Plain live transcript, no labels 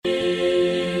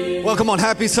Well, come on.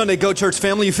 Happy Sunday, Go Church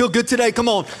family. You feel good today? Come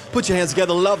on. Put your hands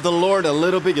together. Love the Lord a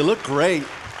little bit. You look great.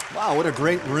 Wow, what a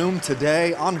great room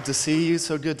today. Honored to see you.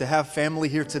 So good to have family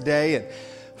here today. And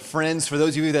friends, for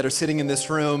those of you that are sitting in this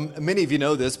room, many of you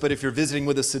know this, but if you're visiting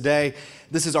with us today,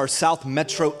 this is our South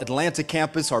Metro Atlanta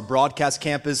campus, our broadcast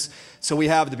campus. So we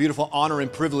have the beautiful honor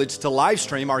and privilege to live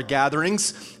stream our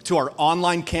gatherings to our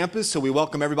online campus. So we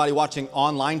welcome everybody watching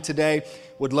online today.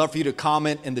 Would love for you to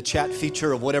comment in the chat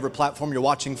feature of whatever platform you're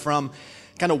watching from,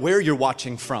 kind of where you're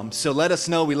watching from. So let us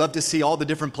know. We love to see all the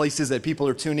different places that people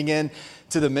are tuning in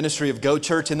to the ministry of Go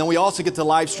Church. And then we also get to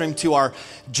live stream to our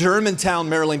Germantown,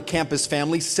 Maryland campus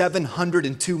family,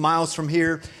 702 miles from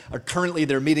here. Currently,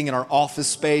 they're meeting in our office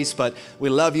space, but we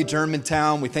love you,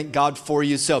 Germantown. We thank God for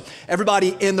you. So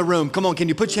everybody in the room, come on, can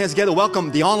you put your hands together?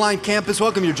 Welcome the online campus.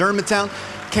 Welcome your Germantown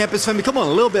campus family. Come on,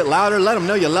 a little bit louder. Let them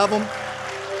know you love them.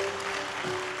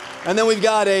 And then we've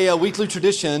got a weekly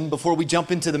tradition. Before we jump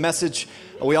into the message,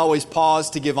 we always pause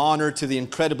to give honor to the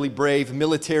incredibly brave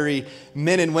military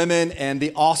men and women and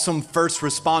the awesome first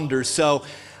responders. So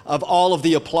of all of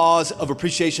the applause of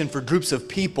appreciation for groups of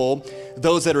people,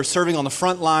 those that are serving on the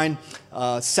front line,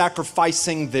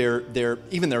 sacrificing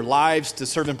even their lives to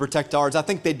serve and protect ours, I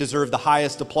think they deserve the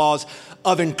highest applause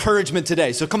of encouragement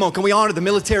today. So come on, can we honor the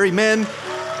military men,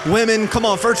 women? Come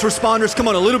on, first responders, come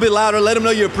on, a little bit louder. Let them know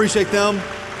you appreciate them.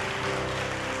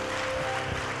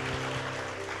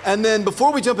 And then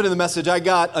before we jump into the message, I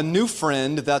got a new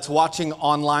friend that's watching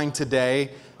online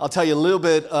today. I'll tell you a little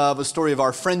bit of a story of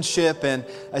our friendship, and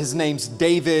his name's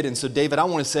David. And so David, I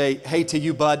want to say hey to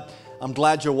you, bud. I'm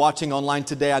glad you're watching online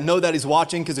today. I know that he's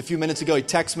watching because a few minutes ago he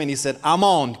texted me and he said, I'm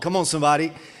on. Come on,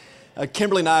 somebody.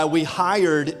 Kimberly and I, we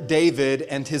hired David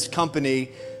and his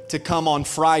company to come on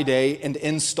Friday and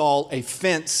install a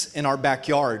fence in our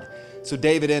backyard. So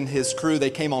David and his crew,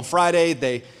 they came on Friday.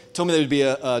 They told me there would be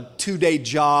a 2-day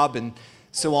job. And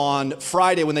so on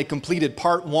Friday, when they completed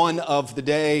part one of the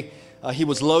day, he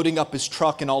was loading up his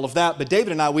truck and all of that. But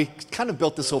David and I, we kind of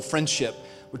built this whole friendship.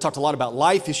 We talked a lot about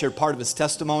life. He shared part of his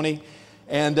testimony.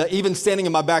 And even standing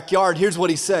in my backyard, here's what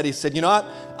he said. He said, you know what?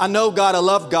 I know God, I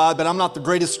love God, but I'm not the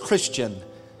greatest Christian.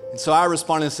 And so I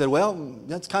responded and said, well,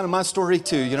 that's kind of my story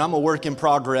too. You know, I'm a work in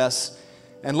progress.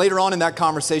 And later on in that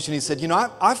conversation, he said, you know,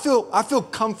 I feel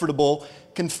comfortable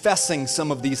confessing some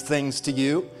of these things to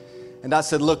you. And I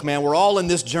said, look, man, we're all in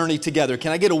this journey together.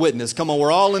 Can I get a witness? Come on,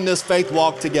 we're all in this faith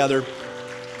walk together.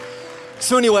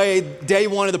 So anyway, day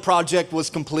one of the project was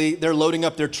complete. They're loading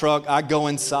up their truck. I go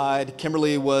inside.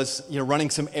 Kimberly was, running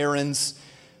some errands.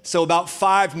 So about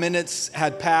 5 minutes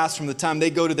had passed from the time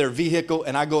they go to their vehicle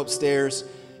and I go upstairs.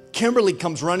 Kimberly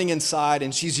comes running inside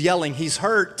and she's yelling, he's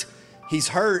hurt. He's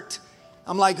hurt.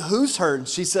 I'm like, who's hurt? And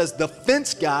she says, the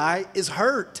fence guy is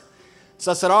hurt. So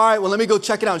I said, all right, well, let me go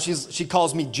check it out. And she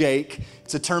calls me Jake.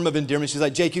 It's a term of endearment. She's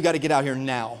like, Jake, you got to get out here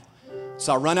now.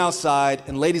 So I run outside,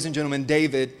 and ladies and gentlemen,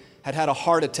 David had a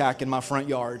heart attack in my front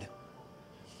yard.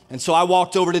 And so I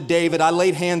walked over to David. I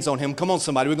laid hands on him. Come on,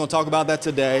 somebody. We're going to talk about that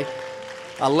today.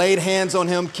 I laid hands on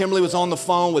him. Kimberly was on the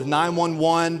phone with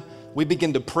 911. We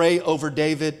began to pray over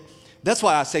David. That's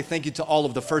why I say thank you to all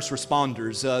of the first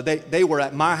responders. They were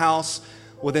at my house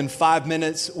within 5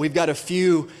 minutes. We've got a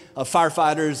few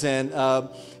firefighters and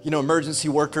emergency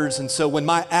workers. And so when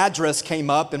my address came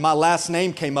up and my last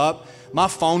name came up, my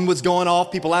phone was going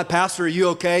off. People asked, Pastor, are you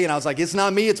okay? And I was like, it's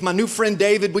not me. It's my new friend,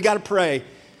 David. We got to pray.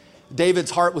 David's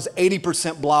heart was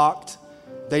 80% blocked.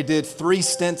 They did 3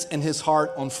 stents in his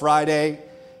heart on Friday.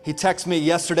 He texted me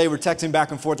yesterday. We're texting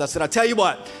back and forth. I said, I tell you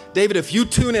what, David, if you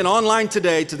tune in online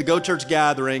today to the Go Church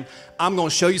gathering, I'm going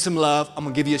to show you some love. I'm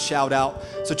going to give you a shout out.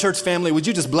 So church family, would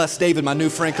you just bless David, my new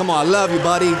friend? Come on, I love you,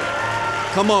 buddy.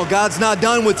 Come on, God's not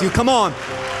done with you. Come on.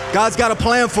 God's got a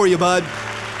plan for you, bud.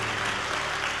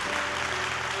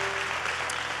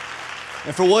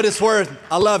 And for what it's worth,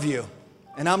 I love you.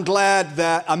 And I'm glad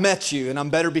that I met you, and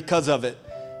I'm better because of it.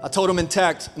 I told him in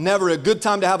text, never a good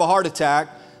time to have a heart attack,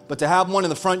 but to have one in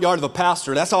the front yard of a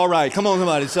pastor, that's all right. Come on,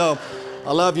 somebody. So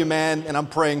I love you, man, and I'm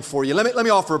praying for you. Let me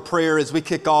offer a prayer as we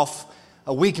kick off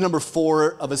week number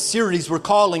 4 of a series we're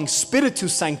calling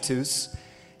Spiritus Sanctus.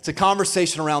 It's a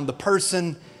conversation around the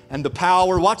person and the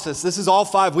power. Watch this. This is all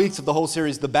 5 weeks of the whole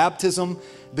series, the baptism,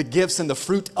 the gifts, and the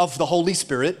fruit of the Holy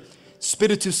Spirit.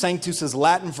 Spiritus Sanctus is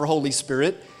Latin for Holy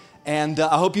Spirit. And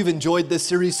I hope you've enjoyed this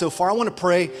series so far. I want to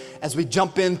pray as we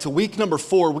jump into week number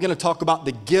 4. We're going to talk about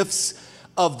the gifts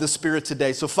of the Spirit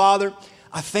today. So Father,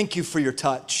 I thank you for your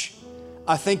touch.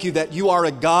 I thank you that you are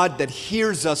a God that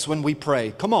hears us when we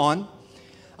pray. Come on.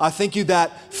 I thank you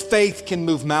that faith can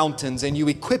move mountains and you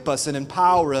equip us and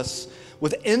empower us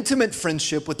with intimate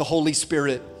friendship with the Holy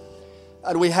Spirit.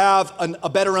 we have a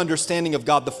better understanding of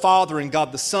God the Father and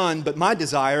God the Son, but my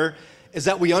desire is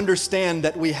that we understand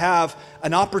that we have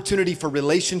an opportunity for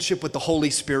relationship with the Holy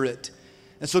Spirit.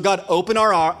 And so God, open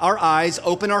our eyes,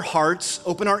 open our hearts,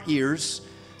 open our ears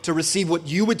to receive what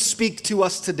you would speak to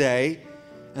us today.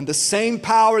 And the same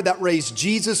power that raised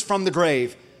Jesus from the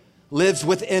grave lives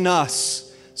within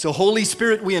us. So Holy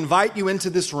Spirit, we invite you into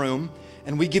this room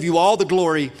and we give you all the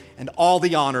glory and all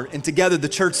the honor. And together the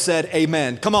church said,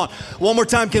 amen. Come on, one more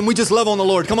time. Can we just love on the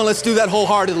Lord? Come on, let's do that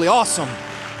wholeheartedly. Awesome.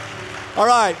 All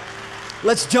right,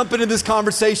 let's jump into this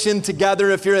conversation together.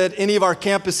 If you're at any of our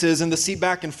campuses, and the seat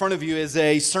back in front of you is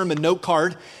a sermon note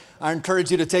card. I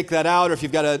encourage you to take that out, or if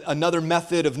you've got another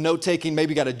method of note-taking,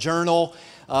 maybe you got a journal.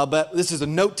 But this is a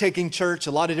note-taking church,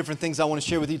 a lot of different things I want to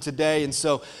share with you today. And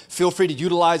so feel free to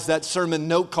utilize that sermon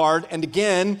note card. And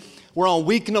again, we're on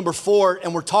week number 4,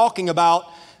 and we're talking about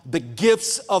the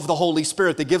gifts of the Holy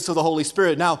Spirit, the gifts of the Holy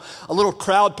Spirit. Now, a little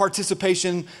crowd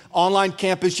participation, online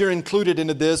campus, you're included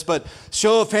into this, but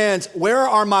show of hands, where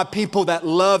are my people that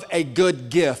love a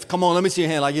good gift? Come on, let me see your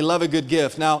hand, like you love a good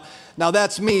gift. Now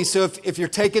that's me, so if you're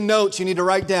taking notes, you need to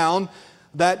write down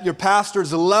that your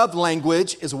pastor's love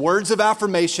language is words of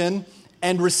affirmation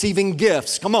and receiving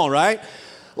gifts. Come on, right?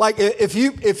 Like if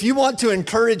you want to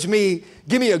encourage me,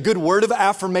 give me a good word of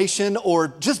affirmation or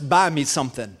just buy me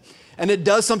something. And it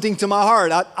does something to my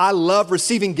heart. I love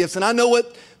receiving gifts. And I know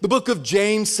what the book of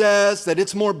James says, that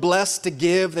it's more blessed to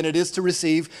give than it is to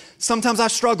receive. Sometimes I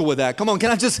struggle with that. Come on,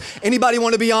 anybody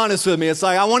want to be honest with me? It's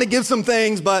like, I want to give some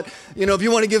things, but if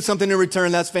you want to give something in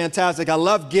return, that's fantastic. I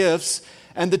love gifts.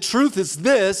 And the truth is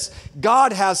this,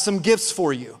 God has some gifts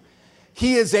for you.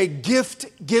 He is a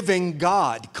gift-giving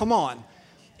God. Come on.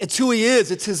 It's who he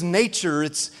is. It's his nature.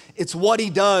 It's what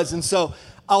he does. And so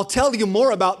I'll tell you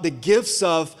more about the gifts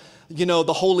of,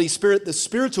 the Holy Spirit, the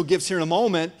spiritual gifts here in a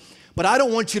moment, but I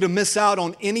don't want you to miss out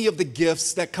on any of the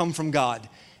gifts that come from God.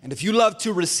 And if you love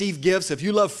to receive gifts, if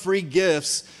you love free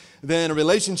gifts, then a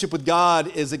relationship with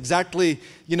God is exactly,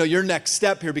 your next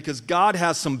step here, because God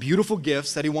has some beautiful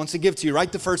gifts that he wants to give to you.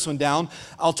 Write the first one down.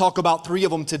 I'll talk about 3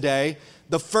 of them today.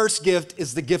 The first gift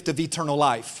is the gift of eternal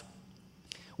life.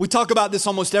 We talk about this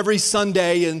almost every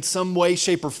Sunday in some way,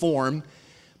 shape, or form,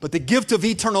 but the gift of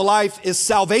eternal life is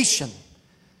salvation.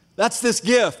 That's this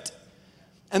gift.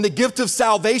 And the gift of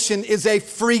salvation is a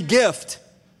free gift.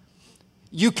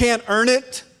 You can't earn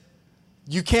it.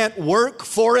 You can't work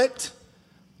for it.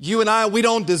 You and I, we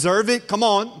don't deserve it. Come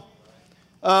on.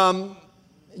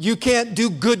 You can't do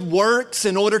good works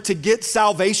in order to get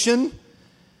salvation.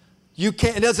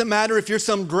 It doesn't matter if you're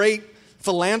some great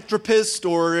philanthropist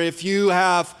or if you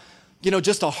have,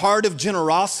 just a heart of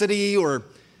generosity, or,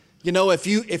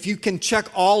 if you can check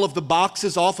all of the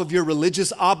boxes off of your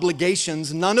religious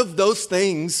obligations. None of those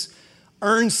things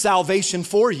earn salvation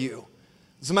for you.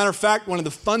 As a matter of fact, one of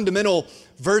the fundamental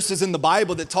verses in the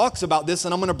Bible that talks about this,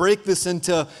 and I'm going to break this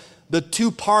into the 2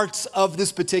 parts of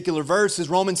this particular verse, is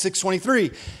Romans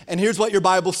 6:23. And here's what your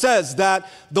Bible says, that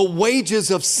the wages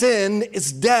of sin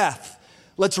is death.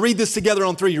 Let's read this together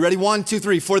on 3. You ready? 1, 2,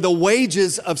 3. For the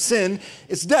wages of sin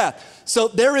is death. So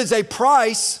there is a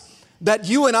price that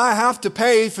you and I have to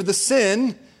pay for the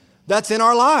sin that's in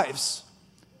our lives.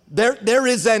 There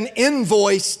is an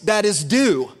invoice that is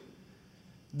due.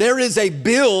 There is a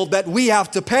bill that we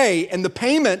have to pay, and the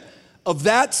payment of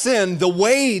that sin, the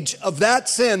wage of that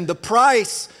sin, the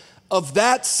price of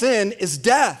that sin is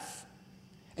death.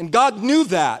 And God knew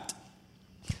that.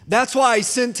 That's why he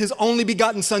sent his only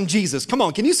begotten son, Jesus. Come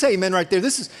on, can you say amen right there?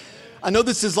 I know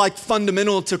this is like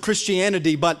fundamental to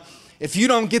Christianity, but if you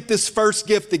don't get this first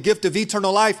gift, the gift of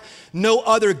eternal life, no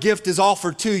other gift is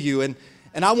offered to you. And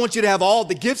I want you to have all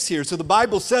the gifts here. So the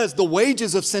Bible says the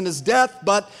wages of sin is death,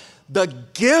 but the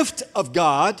gift of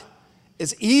God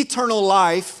is eternal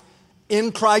life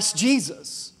in Christ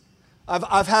Jesus.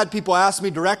 I've had people ask me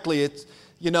directly,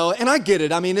 and I get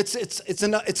it. I mean,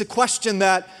 it's a question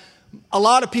that a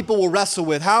lot of people will wrestle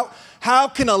with. How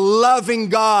can a loving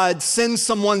God send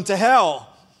someone to hell?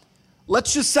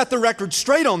 Let's just set the record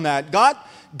straight on that.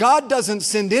 God doesn't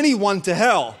send anyone to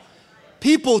hell.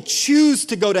 People choose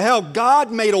to go to hell.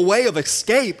 God made a way of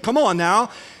escape. Come on now.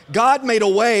 God made a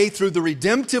way through the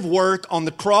redemptive work on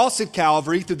the cross at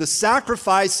Calvary, through the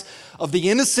sacrifice of the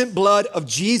innocent blood of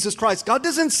Jesus Christ. God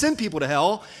doesn't send people to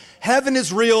hell. Heaven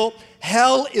is real.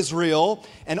 Hell is real.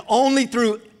 And only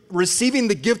through receiving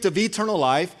the gift of eternal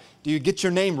life do you get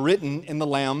your name written in the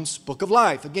Lamb's book of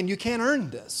life. Again, you can't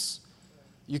earn this.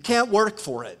 You can't work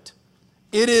for it.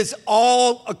 It is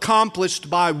all accomplished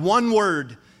by one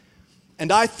word,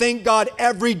 And I thank God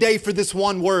every day for this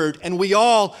one word. And we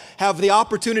all have the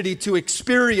opportunity to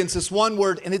experience this one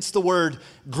word, and it's the word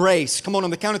grace. Come on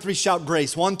the count of three, shout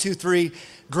grace. 1, 2, 3,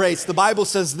 grace. The Bible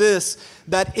says this,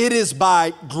 that it is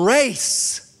by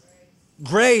grace.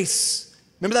 Grace.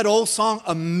 Remember that old song,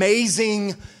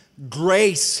 Amazing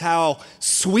Grace? How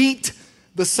sweet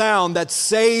the sound that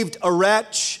saved a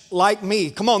wretch like me.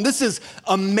 Come on, this is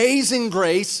amazing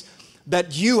grace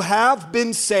that you have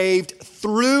been saved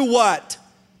through what?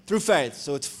 Through faith.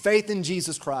 So it's faith in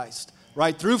Jesus Christ,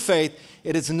 right? Through faith.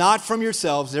 It is not from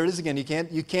yourselves. There it is again.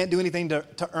 You can't do anything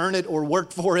to earn it or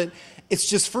work for it. It's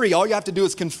just free. All you have to do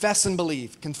is confess and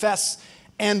believe. Confess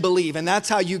and believe. And that's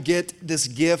how you get this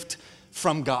gift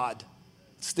from God.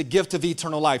 It's the gift of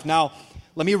eternal life. Now,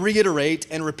 let me reiterate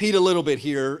and repeat a little bit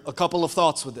here, a couple of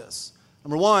thoughts with this.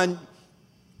 Number one,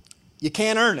 you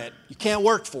can't earn it. You can't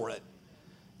work for it.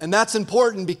 And that's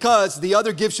important because the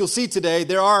other gifts you'll see today,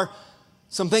 there are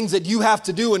some things that you have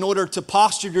to do in order to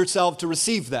posture yourself to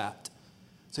receive that.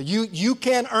 So you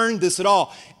can't earn this at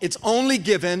all. It's only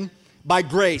given by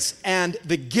grace. And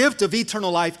the gift of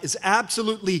eternal life is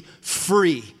absolutely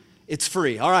free. It's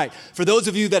free. All right. For those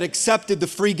of you that accepted the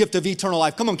free gift of eternal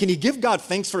life, come on, can you give God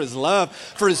thanks for His love,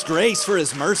 for His grace, for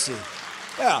His mercy?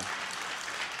 Yeah.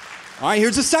 All right,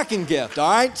 here's the second gift, all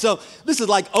right? So this is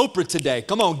like Oprah today.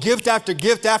 Come on, gift after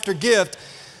gift after gift.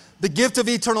 The gift of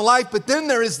eternal life, but then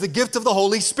there is the gift of the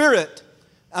Holy Spirit.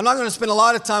 I'm not going to spend a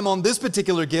lot of time on this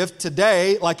particular gift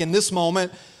today, like in this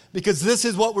moment, because this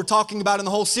is what we're talking about in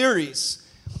the whole series.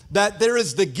 That there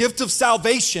is the gift of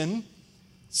salvation,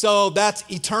 so that's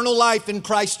eternal life in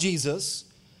Christ Jesus.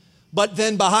 But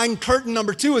then behind curtain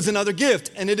number 2 is another gift,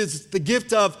 and it is the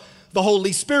gift of the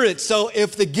Holy Spirit. So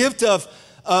if the gift of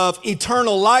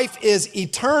eternal life is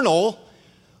eternal,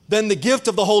 then the gift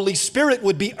of the Holy Spirit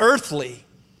would be earthly.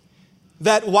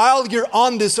 That while you're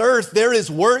on this earth, there is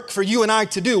work for you and I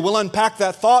to do. We'll unpack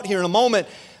that thought here in a moment,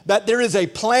 that there is a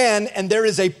plan and there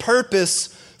is a purpose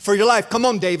for your life. Come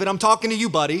on, David, I'm talking to you,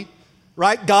 buddy,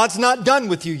 right? God's not done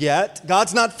with you yet.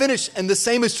 God's not finished. And the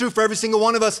same is true for every single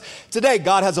one of us today.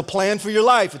 God has a plan for your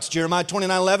life. It's Jeremiah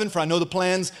 29:11, for I know the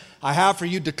plans I have for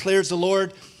you, declares the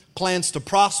Lord. Plans to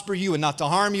prosper you and not to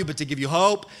harm you, but to give you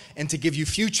hope and to give you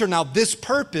future. Now, this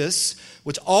purpose,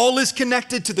 which all is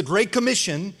connected to the Great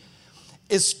Commission,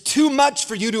 is too much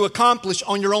for you to accomplish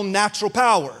on your own natural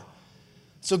power.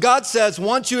 So God says,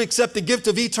 once you accept the gift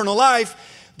of eternal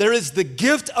life, there is the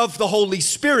gift of the Holy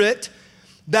Spirit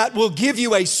that will give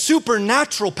you a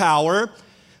supernatural power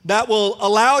that will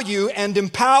allow you and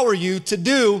empower you to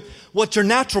do what your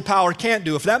natural power can't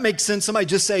do. If that makes sense, somebody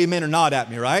just say amen or nod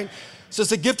at me, right? So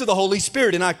it's a gift of the Holy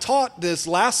Spirit. And I taught this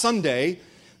last Sunday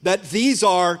that these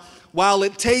are, while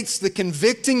it takes the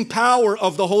convicting power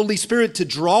of the Holy Spirit to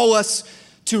draw us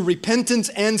to repentance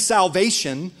and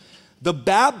salvation, the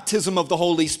baptism of the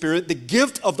Holy Spirit, the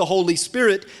gift of the Holy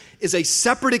Spirit is a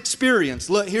separate experience.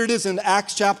 Look, here it is in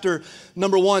Acts chapter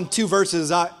number 1, 2 verses.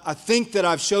 I think that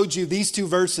I've showed you these 2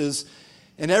 verses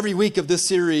in every week of this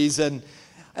series. And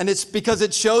it's because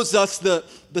it shows us the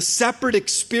separate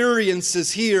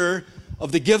experiences here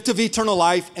of the gift of eternal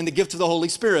life and the gift of the Holy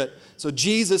Spirit. So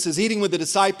Jesus is eating with the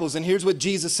disciples, and here's what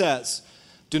Jesus says.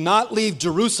 Do not leave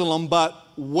Jerusalem, but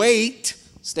wait,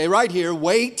 stay right here,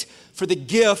 wait for the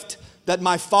gift that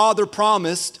my Father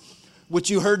promised, which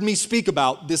you heard me speak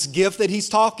about. This gift that he's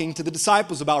talking to the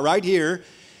disciples about right here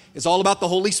is all about the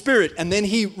Holy Spirit. And then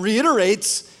he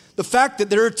reiterates the fact that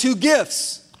there are 2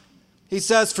 gifts. He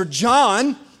says, for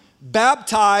John,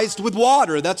 baptized with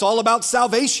water. That's all about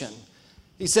salvation.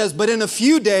 He says, but in a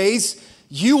few days,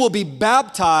 you will be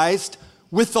baptized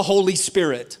with the Holy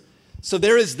Spirit. So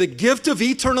there is the gift of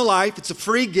eternal life. It's a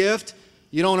free gift.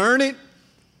 You don't earn it.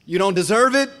 You don't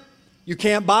deserve it. You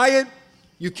can't buy it.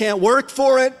 You can't work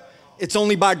for it. It's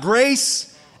only by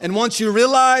grace. And once you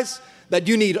realize that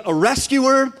you need a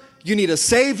rescuer, you need a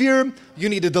savior, you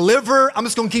need a deliverer, I'm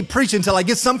just going to keep preaching until I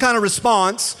get some kind of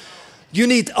response. You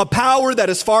need a power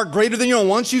that is far greater than your own.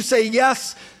 Once you say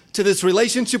yes to this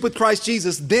relationship with Christ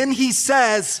Jesus, then he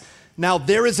says, now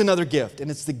there is another gift, and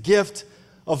it's the gift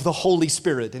of the Holy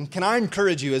Spirit. And can I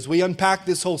encourage you, as we unpack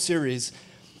this whole series,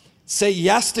 say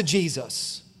yes to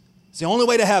Jesus. It's the only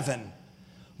way to heaven.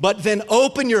 But then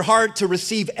open your heart to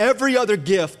receive every other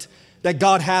gift that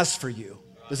God has for you.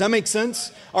 Does that make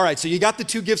sense? All right, so you got the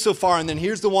 2 gifts so far, and then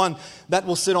here's the one that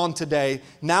we'll sit on today.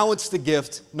 Now it's the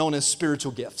gift known as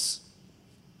spiritual gifts.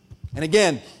 And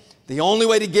again, the only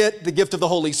way to get the gift of the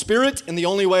Holy Spirit and the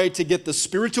only way to get the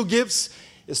spiritual gifts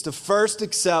is to first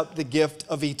accept the gift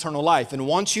of eternal life. And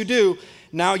once you do,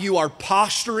 now you are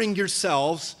posturing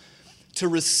yourselves to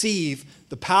receive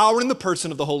the power and the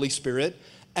person of the Holy Spirit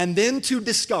and then to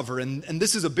discover, and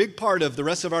this is a big part of the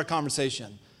rest of our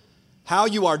conversation, how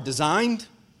you are designed,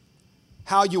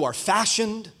 how you are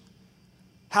fashioned,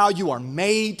 how you are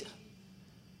made,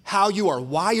 how you are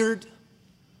wired,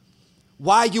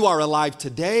 why you are alive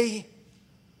today,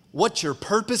 what your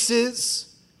purpose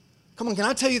is. Come on, can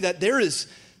I tell you that there is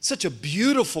such a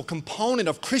beautiful component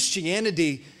of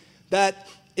Christianity that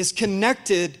is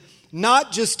connected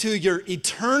not just to your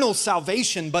eternal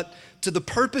salvation, but to the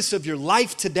purpose of your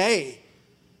life today.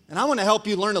 And I want to help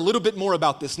you learn a little bit more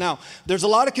about this. Now, there's a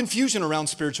lot of confusion around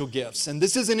spiritual gifts, and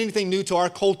this isn't anything new to our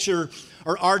culture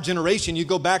or our generation. You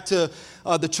go back to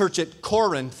the church at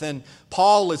Corinth, and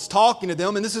Paul is talking to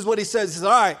them, and this is what he says. He says,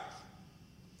 all right,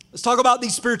 let's talk about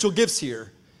these spiritual gifts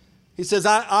here. He says,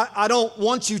 I don't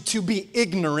want you to be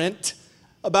ignorant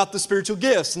about the spiritual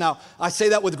gifts. Now, I say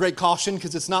that with great caution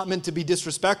because it's not meant to be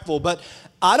disrespectful, but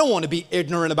I don't want to be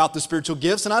ignorant about the spiritual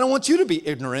gifts, and I don't want you to be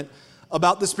ignorant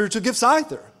about the spiritual gifts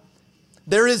either.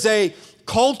 There is a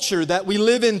culture that we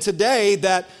live in today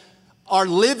that are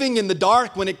living in the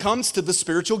dark when it comes to the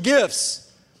spiritual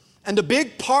gifts. And a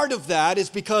big part of that is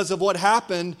because of what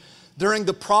happened during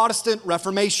the Protestant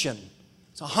Reformation.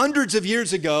 So hundreds of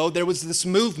years ago, there was this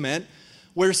movement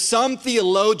where some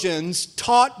theologians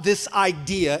taught this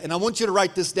idea, and I want you to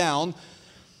write this down,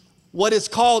 what is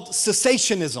called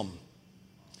cessationism.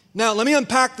 Now, let me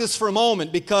unpack this for a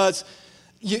moment because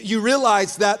you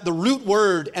realize that the root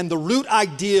word and the root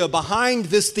idea behind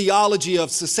this theology of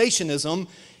cessationism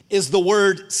is the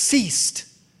word ceased,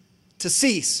 to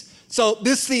cease. So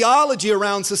this theology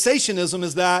around cessationism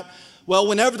is that, well,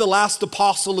 whenever the last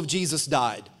apostle of Jesus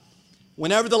died,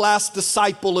 whenever the last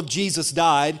disciple of Jesus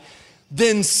died,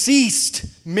 then ceased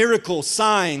miracles,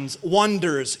 signs,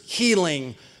 wonders,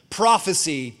 healing,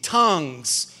 prophecy,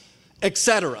 tongues,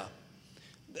 etc.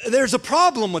 There's a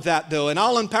problem with that, though, and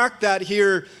I'll unpack that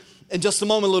here in just a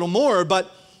moment a little more.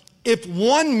 But if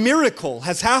one miracle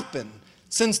has happened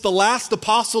since the last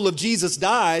apostle of Jesus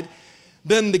died,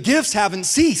 then the gifts haven't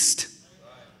ceased.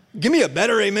 Give me a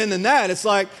better amen than that. It's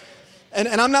like, and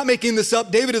I'm not making this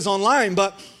up, David is online,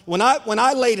 but when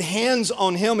I laid hands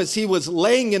on him as he was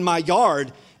laying in my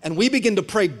yard, and we began to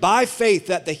pray by faith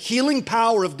that the healing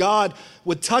power of God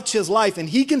would touch his life, and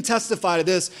he can testify to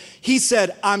this. He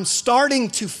said, I'm starting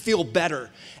to feel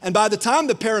better. And by the time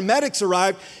the paramedics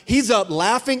arrived, he's up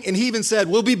laughing, and he even said,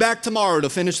 we'll be back tomorrow to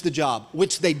finish the job,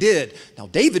 which they did. Now,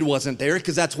 David wasn't there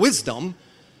because that's wisdom.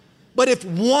 But if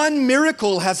one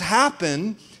miracle has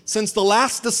happened since the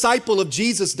last disciple of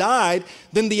Jesus died,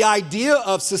 then the idea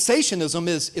of cessationism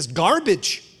is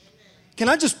garbage. Can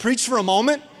I just preach for a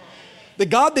moment? The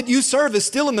God that you serve is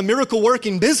still in the miracle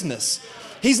working business.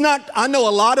 He's not, I know a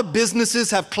lot of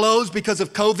businesses have closed because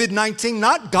of COVID-19,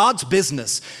 not God's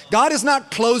business. God has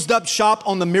not closed up shop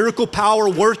on the miracle power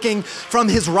working from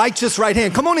his righteous right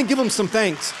hand. Come on and give him some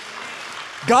thanks.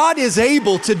 God is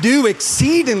able to do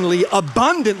exceedingly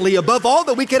abundantly above all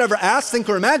that we could ever ask, think,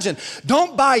 or imagine.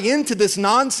 Don't buy into this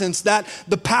nonsense that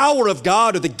the power of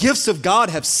God or the gifts of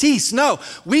God have ceased. No,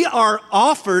 we are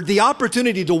offered the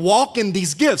opportunity to walk in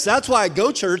these gifts. That's why at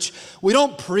Go Church, we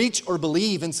don't preach or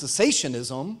believe in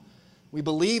cessationism. We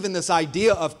believe in this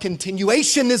idea of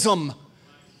continuationism.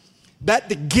 That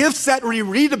the gifts that we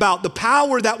read about, the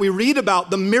power that we read about,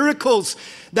 the miracles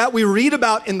that we read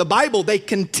about in the Bible, they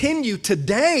continue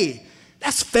today.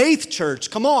 That's faith, church.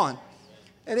 Come on.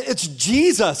 And it's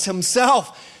Jesus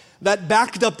himself that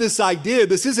backed up this idea.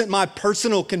 This isn't my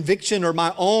personal conviction or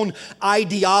my own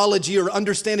ideology or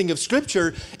understanding of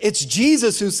Scripture. It's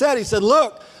Jesus who said, he said,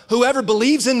 look, whoever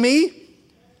believes in me,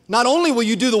 not only will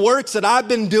you do the works that I've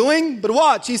been doing, but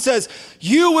watch, he says,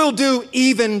 you will do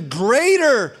even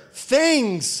greater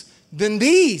things than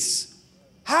these.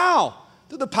 How?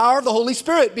 Through the power of the Holy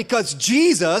Spirit. Because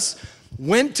Jesus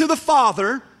went to the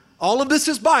Father. All of this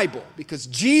is Bible. Because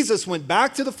Jesus went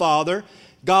back to the Father,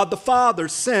 God the Father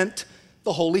sent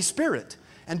the Holy Spirit.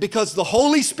 And because the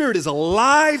Holy Spirit is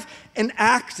alive and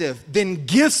active, then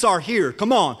gifts are here.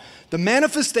 Come on. The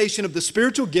manifestation of the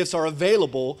spiritual gifts are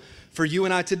available for you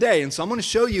and I today. And so I'm going to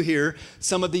show you here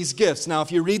some of these gifts. Now,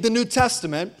 if you read the New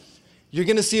Testament, you're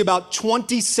going to see about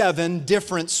 27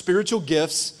 different spiritual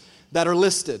gifts that are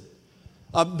listed.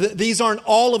 These aren't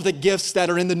all of the gifts that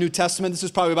are in the New Testament. This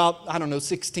is probably about,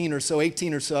 16 or so,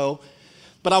 18 or so.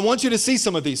 But I want you to see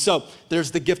some of these. So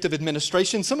there's the gift of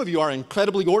administration. Some of you are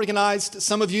incredibly organized.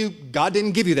 Some of you, God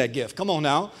didn't give you that gift. Come on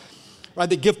now. Right?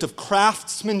 The gift of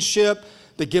craftsmanship,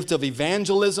 the gift of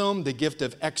evangelism, the gift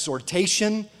of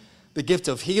exhortation, the gift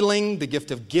of healing, the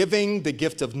gift of giving, the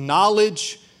gift of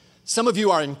knowledge. Some of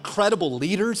you are incredible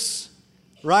leaders,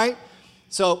 right?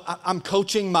 So I'm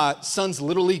coaching my son's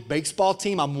Little League baseball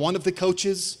team. I'm one of the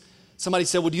coaches. Somebody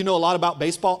said, well, do you know a lot about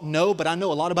baseball? No, but I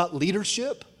know a lot about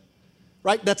leadership,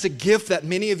 right? That's a gift that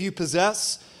many of you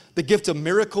possess. The gift of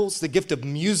miracles, the gift of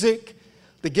music,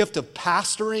 the gift of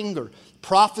pastoring or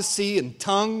prophecy and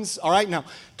tongues. All right, now,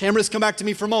 cameras, come back to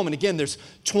me for a moment. Again, there's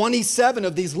 27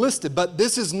 of these listed, but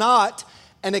this is not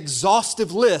an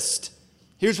exhaustive list.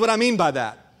 Here's what I mean by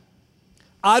that.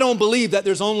 I don't believe that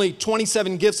there's only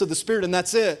 27 gifts of the Spirit and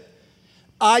that's it.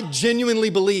 I genuinely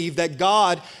believe that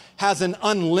God has an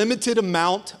unlimited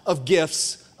amount of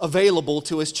gifts available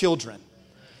to His children.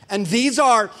 And these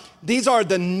are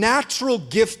the natural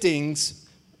giftings,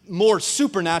 more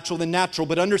supernatural than natural,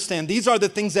 but understand these are the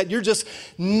things that you're just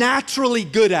naturally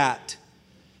good at.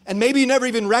 And maybe you never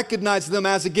even recognize them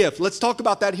as a gift. Let's talk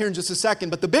about that here in just a second.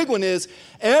 But the big one is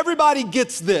everybody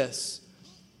gets this.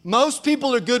 Most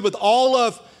people are good with all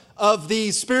of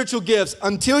these spiritual gifts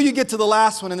until you get to the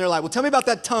last one and they're like, well, tell me about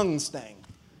that tongues thing.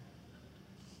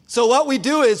 So what we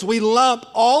do is we lump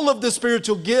all of the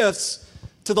spiritual gifts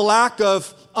to the lack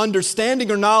of understanding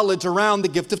or knowledge around the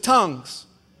gift of tongues.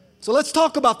 So let's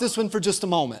talk about this one for just a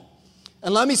moment.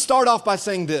 And let me start off by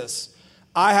saying this.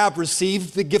 I have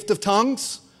received the gift of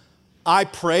tongues. I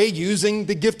pray using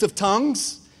the gift of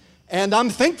tongues. And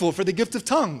I'm thankful for the gift of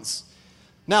tongues.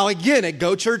 Now, again, at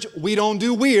Go Church, we don't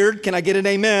do weird. Can I get an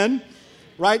amen?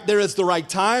 Right? There is the right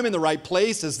time and the right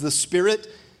place as the Spirit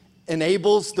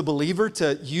enables the believer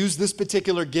to use this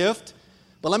particular gift.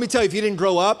 But let me tell you, if you didn't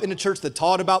grow up in a church that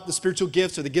taught about the spiritual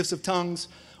gifts or the gifts of tongues,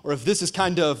 or if this is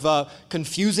kind of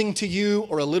confusing to you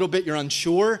or a little bit you're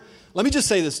unsure, let me just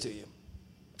say this to you.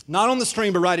 Not on the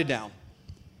screen, but write it down.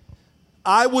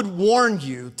 I would warn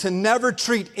you to never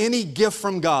treat any gift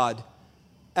from God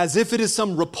as if it is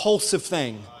some repulsive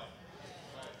thing.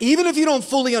 Even if you don't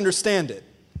fully understand it,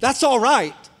 that's all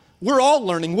right. We're all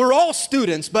learning. We're all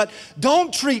students, but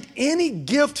don't treat any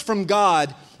gift from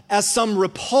God as some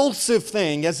repulsive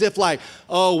thing, as if like,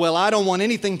 oh, well, I don't want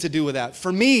anything to do with that.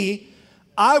 For me,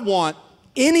 I want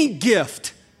any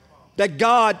gift that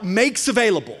God makes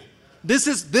available. This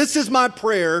is my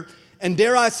prayer, and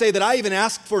dare I say that I even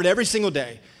ask for it every single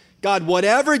day. God,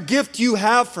 whatever gift you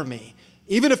have for me,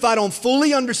 even if I don't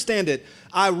fully understand it,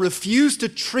 I refuse to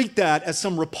treat that as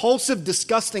some repulsive,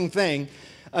 disgusting thing.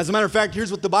 As a matter of fact,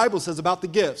 here's what the Bible says about the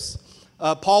gifts.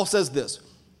 Paul says this,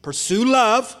 pursue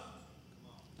love.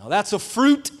 Now that's a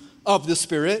fruit of the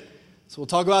Spirit. So we'll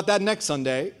talk about that next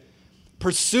Sunday.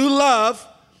 Pursue love,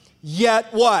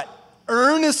 yet what?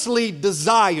 Earnestly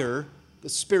desire the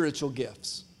spiritual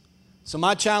gifts. So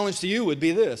my challenge to you would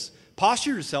be this.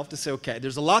 Posture yourself to say, okay,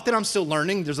 there's a lot that I'm still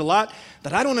learning. There's a lot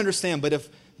that I don't understand. But if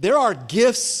there are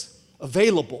gifts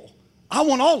available, I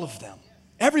want all of them.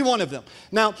 Every one of them.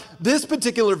 Now, this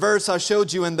particular verse I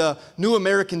showed you in the New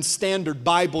American Standard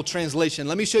Bible translation.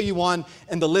 Let me show you one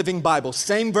in the Living Bible.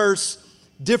 Same verse,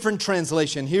 different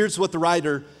translation. Here's what the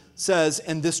writer says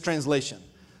in this translation.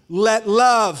 Let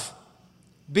love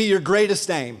be your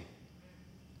greatest aim.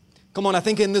 Come on, I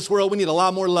think in this world we need a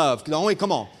lot more love.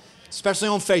 Come on, especially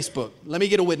on Facebook. Let me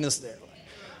get a witness there.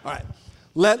 All right.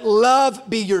 Let love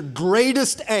be your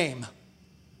greatest aim.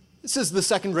 This is the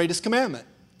second greatest commandment.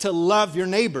 To love your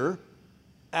neighbor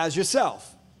as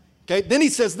yourself. Okay, then he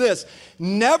says this,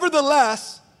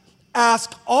 nevertheless,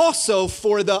 ask also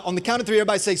for on the count of three,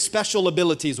 everybody say special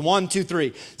abilities. 1, 2,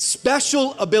 3.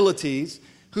 Special abilities.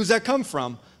 Who's that come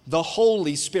from? The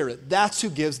Holy Spirit. That's who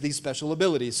gives these special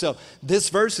abilities. So this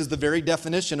verse is the very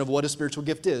definition of what a spiritual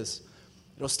gift is.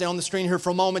 It'll stay on the screen here for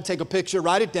a moment, take a picture,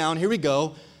 write it down. Here we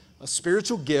go. A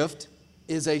spiritual gift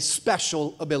is a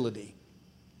special ability.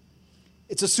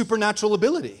 It's a supernatural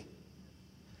ability.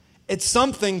 It's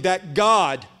something that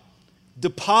God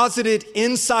deposited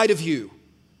inside of you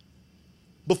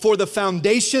before the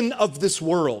foundation of this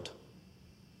world,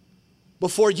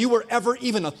 before you were ever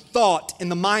even a thought in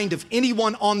the mind of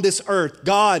anyone on this earth.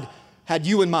 God had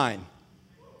you in mind.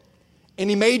 And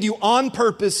He made you on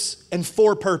purpose and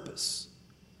for purpose.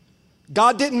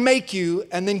 God didn't make you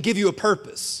and then give you a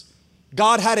purpose.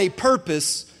 God had a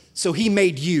purpose, so He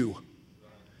made you.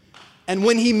 And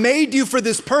when He made you for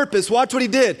this purpose, watch what He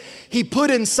did. He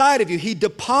put inside of you, He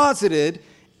deposited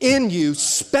in you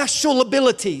special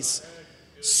abilities,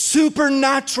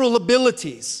 supernatural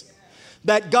abilities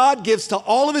that God gives to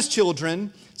all of His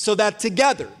children so that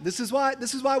together, this is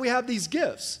why we have these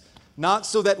gifts. Not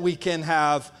so that we can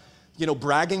have,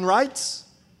 bragging rights.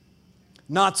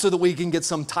 Not so that we can get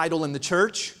some title in the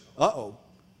church.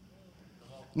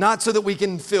 Not so that we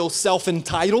can feel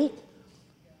self-entitled.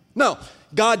 No.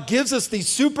 God gives us these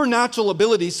supernatural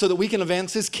abilities so that we can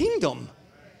advance His kingdom.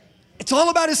 It's all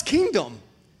about His kingdom.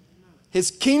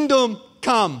 His kingdom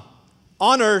come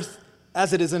on earth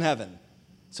as it is in heaven.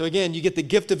 So again, you get the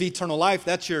gift of eternal life.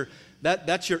 That's your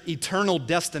eternal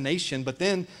destination. But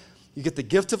then you get the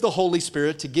gift of the Holy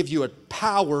Spirit to give you a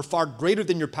power far greater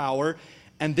than your power.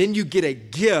 And then you get a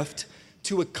gift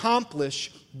to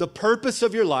accomplish the purpose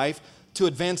of your life, to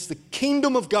advance the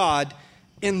kingdom of God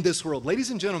in this world. Ladies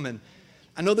and gentlemen,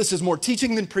 I know this is more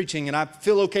teaching than preaching, and I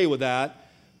feel okay with that,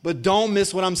 but don't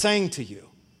miss what I'm saying to you.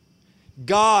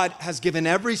 God has given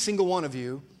every single one of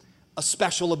you a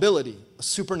special ability, a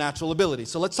supernatural ability.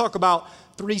 So let's talk about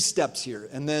 3 steps here,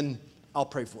 and then I'll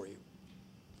pray for you.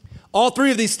 All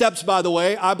 3 of these steps, by the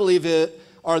way, I believe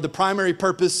are the primary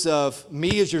purpose of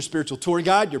me as your spiritual tour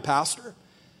guide, your pastor,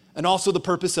 and also the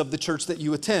purpose of the church that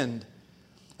you attend.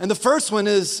 And the first one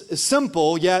is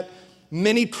simple, yet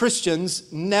many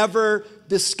Christians never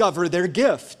discover their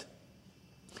gift.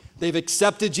 They've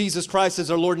accepted Jesus Christ as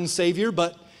their Lord and Savior,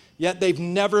 but yet they've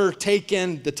never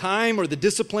taken the time or the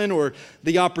discipline or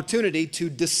the opportunity to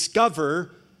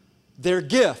discover their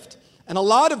gift. And a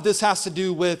lot of this has to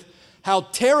do with how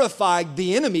terrified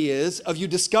the enemy is of you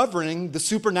discovering the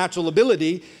supernatural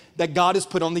ability that God has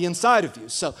put on the inside of you.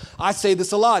 So I say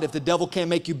this a lot. If the devil can't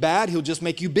make you bad, he'll just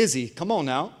make you busy. Come on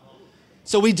now.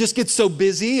 So we just get so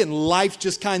busy and life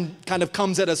just kind of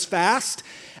comes at us fast.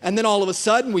 And then all of a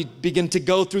sudden we begin to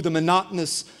go through the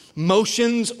monotonous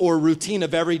motions or routine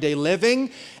of everyday living,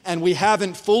 and we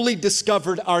haven't fully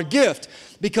discovered our gift,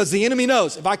 because the enemy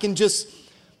knows if I can just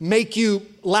make you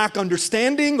lack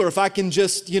understanding, or if I can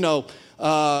just,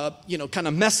 kind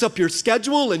of mess up your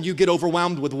schedule and you get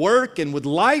overwhelmed with work and with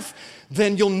life,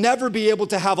 then you'll never be able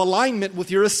to have alignment with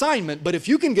your assignment. But if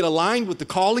you can get aligned with the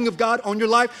calling of God on your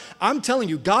life, I'm telling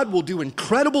you, God will do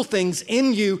incredible things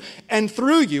in you and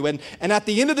through you. And at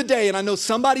the end of the day, and I know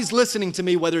somebody's listening to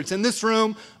me, whether it's in this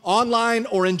room, online,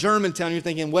 or in Germantown, you're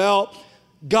thinking, well,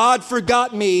 God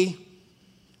forgot me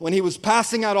when he was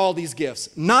passing out all these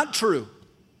gifts. Not true.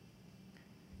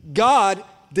 God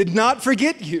did not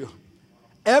forget you.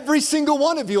 Every single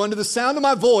one of you, under the sound of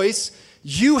my voice,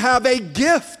 you have a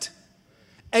gift,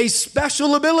 a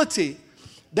special ability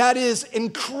that is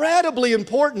incredibly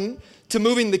important to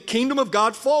moving the kingdom of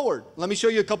God forward. Let me show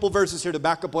you a couple verses here to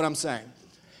back up what I'm saying.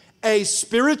 A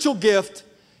spiritual gift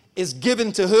is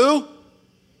given to who?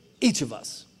 Each of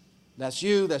us. That's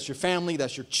you, that's your family,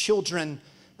 that's your children,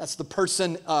 that's the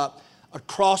person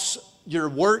across your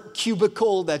work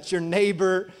cubicle, that's your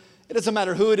neighbor. It doesn't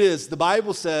matter who it is. The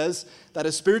Bible says that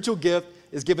a spiritual gift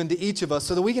is given to each of us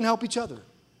so that we can help each other.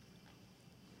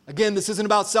 Again, this isn't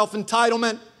about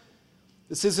self-entitlement.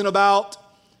 This isn't about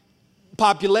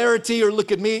popularity or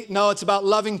look at me. No, it's about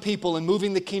loving people and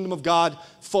moving the kingdom of God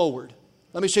forward.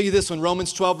 Let me show you this one,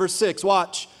 Romans 12, verse 6.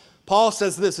 Watch. Paul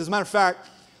says this. As a matter of fact,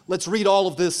 let's read all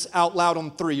of this out loud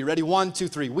on 3. You ready? 1, 2,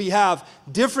 3. We have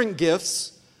different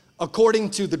gifts according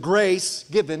to the grace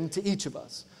given to each of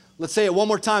us. Let's say it one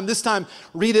more time. This time,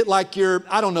 read it like you're,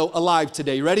 alive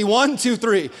today. You ready? 1, 2,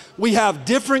 3. We have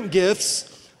different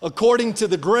gifts according to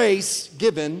the grace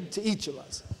given to each of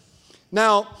us.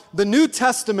 Now, the New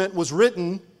Testament was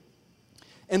written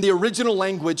in the original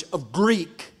language of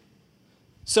Greek.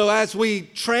 So as we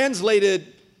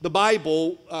translated the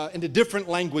Bible into different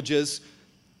languages,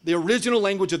 the original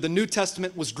language of the New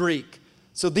Testament was Greek.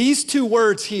 So these 2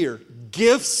 words here,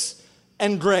 gifts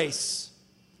and grace.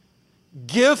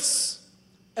 Gifts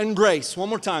and grace. One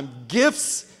more time.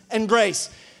 Gifts and grace.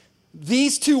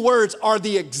 These 2 words are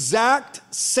the exact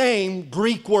same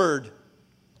Greek word.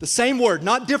 The same word,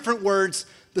 not different words,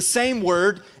 the same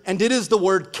word, and it is the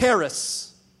word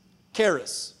charis.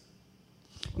 Charis.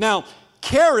 Now,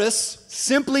 charis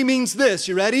simply means this.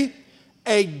 You ready?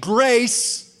 A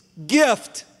grace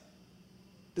gift.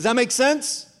 Does that make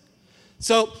sense?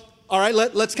 So, all right,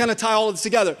 let's kind of tie all of this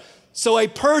together. So a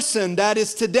person that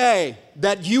is today,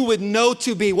 that you would know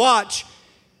to be, watch,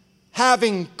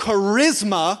 having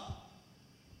charisma,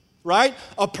 right?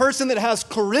 A person that has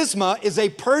charisma is a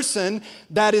person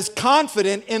that is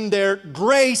confident in their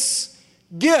grace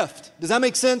gift. Does that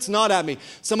make sense? Nod at me.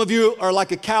 Some of you are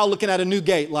like a cow looking at a new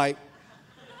gate, like,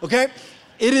 okay?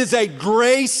 It is a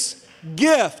grace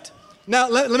gift. Now,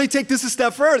 let me take this a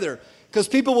step further, because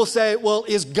people will say, well,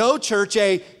 is Go Church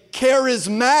a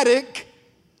charismatic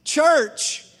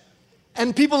church?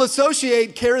 And people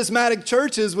associate charismatic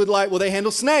churches with like, well, they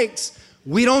handle snakes.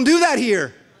 We don't do that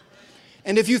here.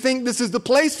 And if you think this is the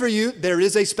place for you, there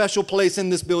is a special place in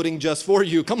this building just for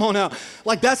you. Come on now.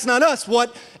 Like, that's not us.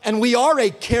 And we are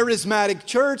a charismatic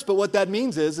church, but what that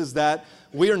means is that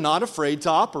we are not afraid to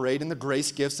operate in the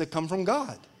grace gifts that come from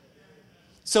God.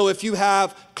 So if you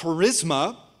have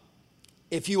charisma,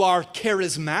 if you are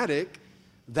charismatic,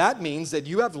 that means that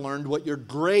you have learned what your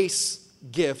grace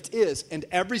gift is. And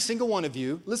every single one of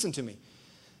you, listen to me,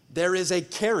 there is a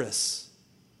charis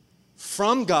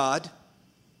from God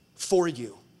for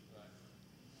you.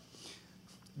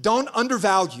 Don't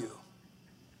undervalue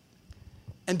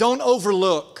and don't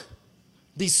overlook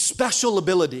these special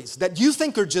abilities that you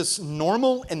think are just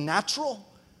normal and natural.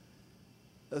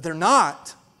 They're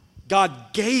not.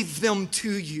 God gave them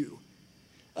to you.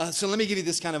 So let me give you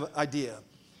this kind of idea.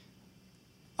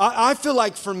 I feel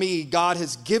like for me, God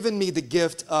has given me the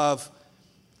gift of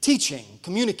teaching,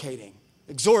 communicating,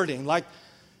 exhorting.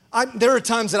 There are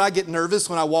times that I get nervous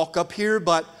when I walk up here,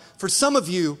 but for some of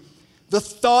you, the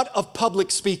thought of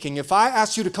public speaking, if I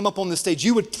asked you to come up on the stage,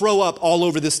 you would throw up all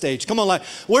over the stage. Come on,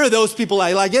 where are those people?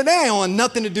 Yeah, they don't want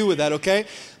nothing to do with that, okay?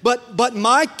 But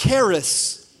my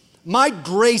charis, my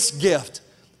grace gift,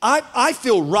 I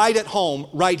feel right at home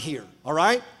right here, all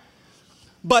right?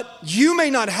 But you may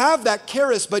not have that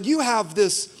charis, but you have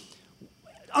this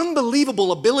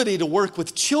unbelievable ability to work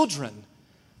with children.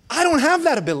 I don't have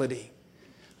that ability,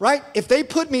 right? If they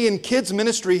put me in kids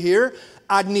ministry here,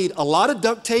 I'd need a lot of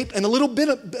duct tape and a little bit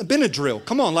of Benadryl.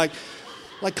 Come on,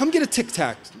 come get a Tic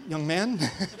Tac, young man.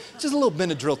 Just a little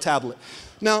Benadryl tablet.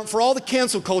 Now, for all the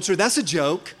cancel culture, that's a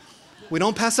joke. We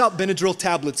don't pass out Benadryl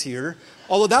tablets here,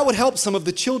 although that would help some of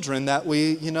the children that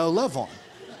we, love on.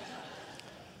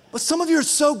 But some of you are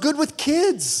so good with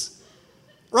kids,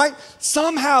 right?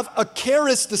 Some have a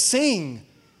charis to sing,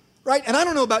 right? And I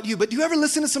don't know about you, but do you ever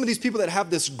listen to some of these people that have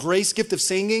this grace gift of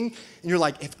singing? And you're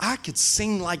like, if I could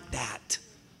sing like that.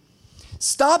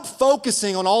 Stop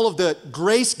focusing on all of the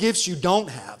grace gifts you don't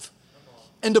have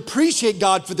and appreciate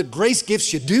God for the grace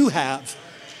gifts you do have.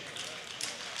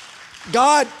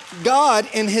 God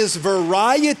in His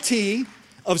variety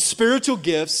of spiritual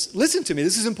gifts, listen to me,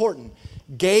 this is important,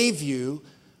 gave you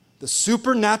the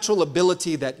supernatural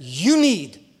ability that you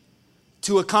need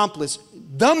to accomplish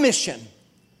the mission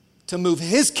to move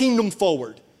His kingdom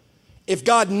forward. If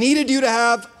God needed you to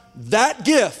have that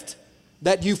gift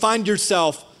that you find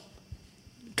yourself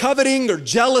coveting or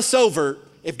jealous over,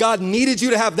 if God needed you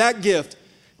to have that gift,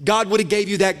 God would have gave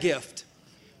you that gift.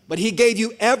 But He gave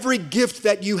you every gift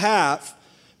that you have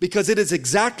because it is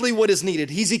exactly what is needed.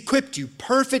 He's equipped you,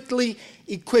 perfectly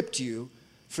equipped you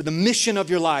for the mission of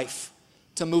your life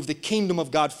to move the kingdom of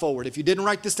God forward. If you didn't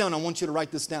write this down, I want you to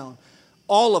write this down.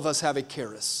 All of us have a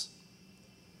charis.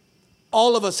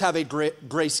 All of us have a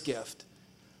grace gift.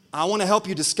 I want to help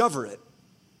you discover it.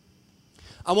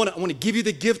 I want to give you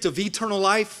the gift of eternal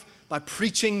life by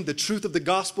preaching the truth of the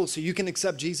gospel so you can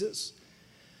accept Jesus.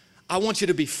 I want you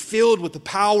to be filled with the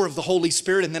power of the Holy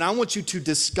Spirit, and then I want you to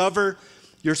discover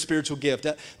your spiritual gift.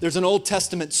 There's an Old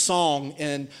Testament song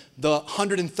in the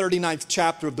 139th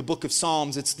chapter of the book of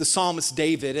Psalms. It's the psalmist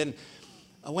David. And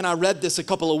when I read this a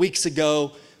couple of weeks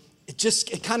ago,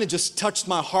 it kind of just touched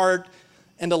my heart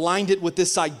and aligned it with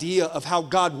this idea of how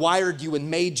God wired you and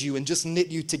made you and just knit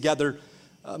you together.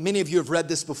 Many of you have read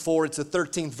this before. It's the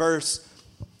 13th verse.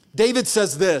 David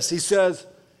says this. He says,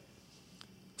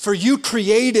 "For you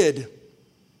created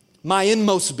my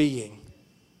inmost being.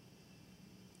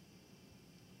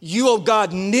 You, O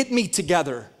God, knit me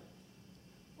together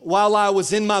while I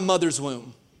was in my mother's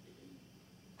womb."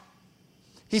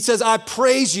 He says, "I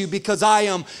praise you because I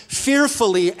am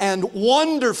fearfully and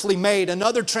wonderfully made."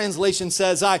 Another translation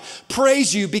says, "I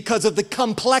praise you because of the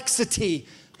complexity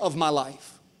of my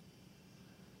life."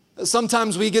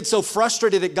 Sometimes we get so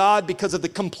frustrated at God because of the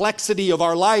complexity of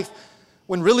our life,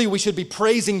 when really we should be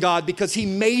praising God because He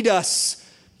made us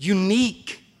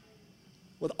unique.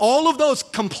 With all of those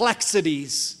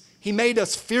complexities, He made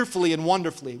us fearfully and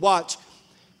wonderfully. Watch.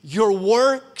 Your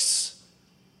works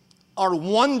are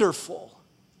wonderful.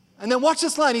 And then watch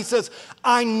this line. He says,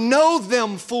 I know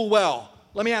them full well.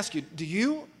 Let me ask you, do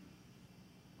you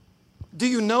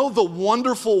know the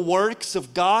wonderful works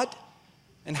of God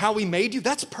and how He made you?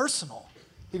 That's personal.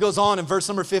 He goes on in verse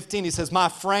number 15. He says, my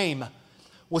frame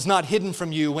was not hidden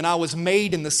from you when I was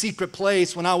made in the secret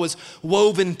place, when I was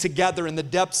woven together in the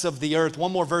depths of the earth.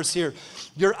 One more verse here.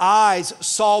 Your eyes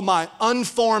saw my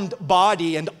unformed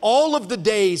body, and all of the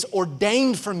days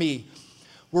ordained for me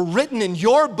were written in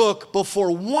your book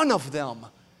before one of them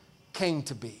came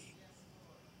to be.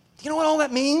 Do you know what all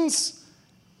that means?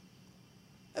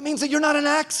 That means that you're not an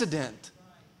accident.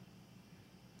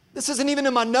 This isn't even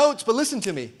in my notes, but listen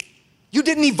to me. You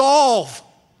didn't evolve.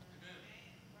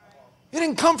 You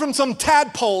didn't come from some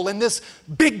tadpole in this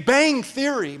Big Bang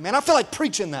theory. Man, I feel like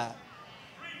preaching that.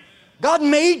 God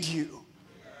made you.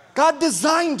 God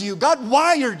designed you. God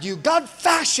wired you. God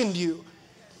fashioned you.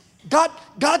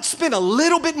 God spent a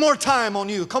little bit more time on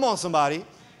you. Come on, somebody.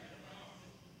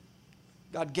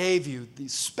 God gave you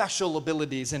these special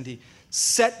abilities and He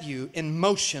set you in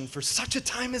motion for such a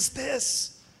time as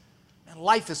this. And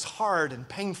life is hard and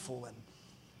painful and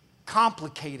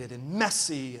complicated and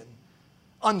messy and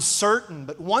uncertain.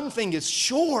 But one thing is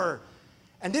sure,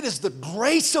 and it is the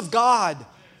grace of God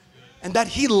and that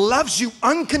He loves you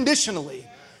unconditionally.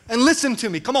 And listen to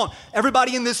me, come on,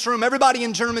 everybody in this room, everybody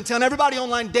in Germantown, everybody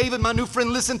online, David, my new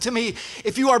friend, listen to me.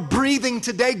 If you are breathing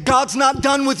today, God's not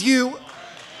done with you.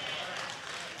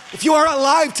 If you are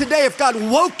alive today, if God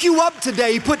woke you up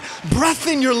today, He put breath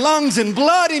in your lungs and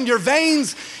blood in your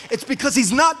veins, it's because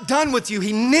He's not done with you.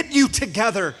 He knit you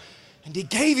together and He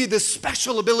gave you this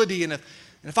special ability. And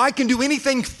if I can do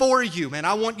anything for you, man,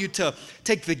 I want you to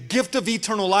take the gift of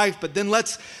eternal life, but then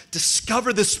let's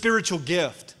discover the spiritual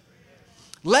gift.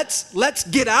 Let's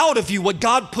get out of you what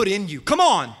God put in you. Come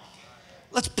on.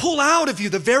 Let's pull out of you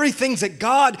the very things that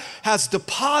God has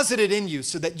deposited in you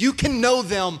so that you can know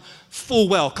them full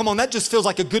well. Come on, that just feels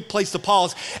like a good place to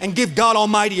pause and give God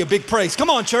Almighty a big praise. Come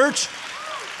on, church.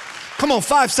 Come on,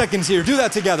 5 seconds here. Do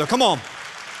that together. Come on.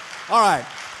 All right.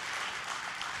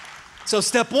 So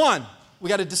step one, we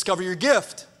got to discover your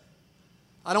gift.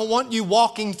 I don't want you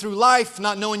walking through life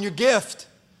not knowing your gift.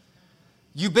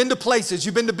 You've been to places,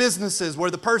 you've been to businesses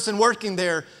where the person working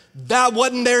there, that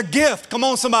wasn't their gift. Come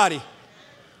on, somebody.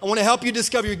 I want to help you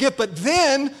discover your gift, but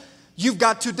then you've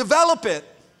got to develop it.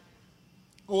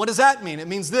 Well, what does that mean? It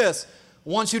means this.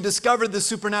 Once you discover the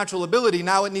supernatural ability,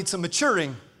 now it needs some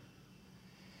maturing.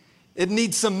 It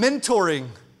needs some mentoring.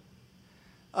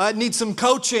 It needs some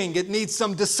coaching. It needs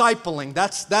some discipling.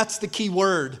 That's the key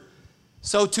word.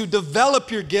 So to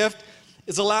develop your gift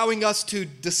is allowing us to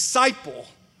disciple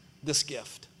this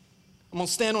gift. I'm going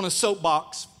to stand on a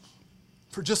soapbox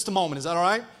for just a moment. Is that all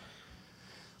right?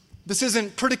 This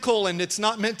isn't critical and it's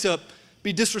not meant to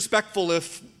be disrespectful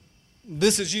if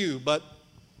this is you, but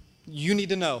you need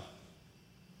to know.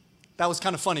 That was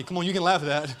kind of funny. Come on, you can laugh at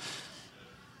that.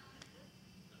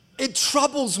 It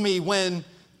troubles me when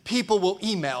people will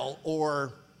email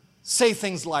or say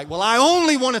things like, well, I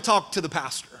only want to talk to the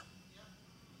pastor.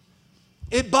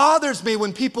 It bothers me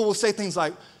when people will say things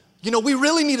like, you know, we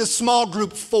really need a small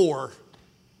group for,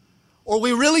 or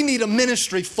we really need a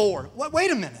ministry for.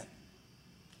 Wait a minute.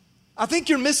 I think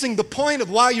you're missing the point of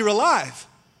why you're alive.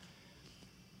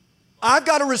 I've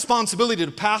got a responsibility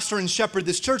to pastor and shepherd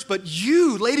this church, but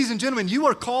you, ladies and gentlemen, you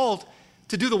are called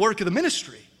to do the work of the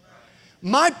ministry.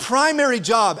 My primary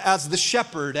job as the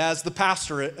shepherd, as the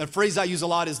pastor, a phrase I use a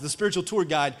lot is the spiritual tour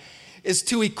guide, is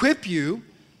to equip you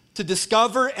to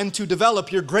discover and to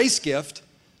develop your grace gift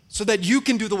so that you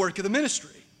can do the work of the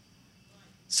ministry.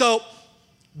 So,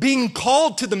 being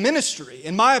called to the ministry,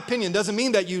 in my opinion, doesn't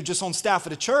mean that you just on staff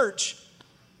at a church.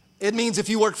 It means if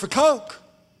you work for Coke,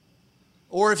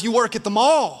 or if you work at the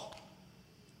mall,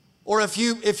 or if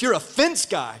you're a fence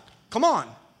guy, come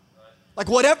on. Like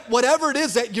whatever it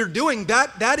is that you're doing,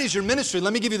 that is your ministry.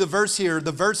 Let me give you the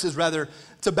verses rather,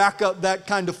 to back up that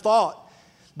kind of thought.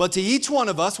 But to each one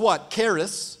of us, what?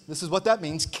 Charis, this is what that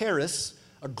means, charis,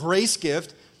 a grace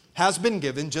gift, has been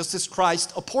given just as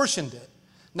Christ apportioned it.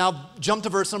 Now, jump to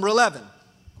verse number 11.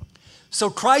 So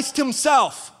Christ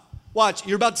Himself, watch,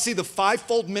 you're about to see the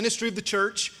fivefold ministry of the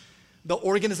church, the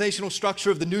organizational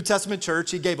structure of the New Testament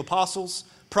church. He gave apostles,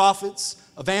 prophets,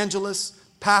 evangelists,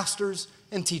 pastors,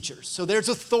 and teachers. So there's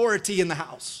authority in the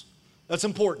house. That's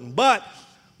important. But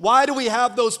why do we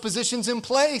have those positions in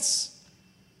place?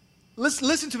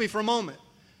 Listen to me for a moment.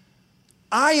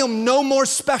 I am no more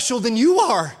special than you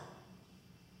are.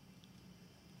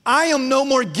 I am no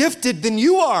more gifted than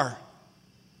you are.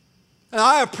 And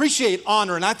I appreciate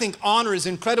honor, and I think honor is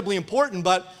incredibly important,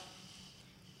 but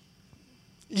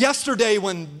yesterday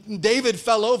when David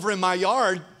fell over in my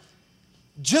yard,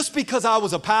 just because I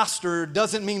was a pastor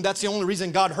doesn't mean that's the only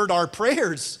reason God heard our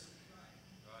prayers.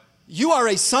 You are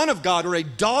a son of God or a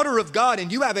daughter of God,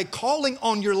 and you have a calling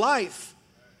on your life.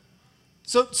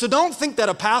 So don't think that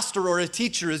a pastor or a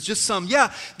teacher is just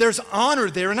there's honor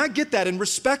there, and I get that and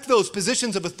respect those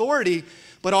positions of authority,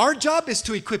 but our job is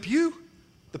to equip you,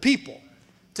 the people,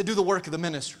 to do the work of the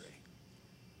ministry.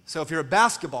 So if you're a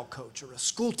basketball coach or a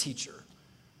school teacher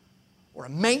or a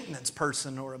maintenance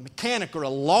person or a mechanic or a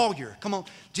lawyer, come on,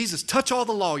 Jesus, touch all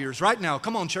the lawyers right now.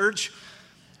 Come on, church,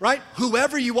 right?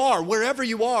 Whoever you are, wherever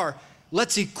you are,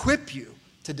 let's equip you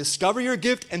to discover your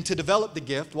gift and to develop the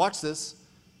gift. Watch this.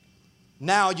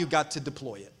 Now you've got to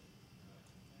deploy it.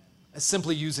 It's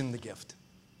simply using the gift.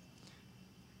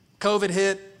 COVID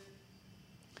hit,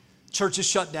 churches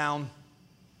shut down,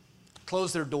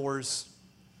 closed their doors.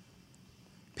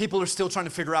 People are still trying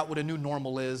to figure out what a new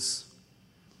normal is.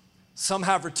 Some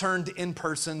have returned in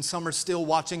person, some are still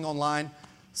watching online,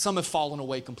 some have fallen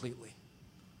away completely.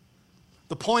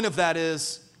 The point of that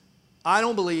is, I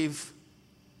don't believe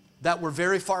that we're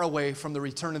very far away from the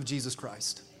return of Jesus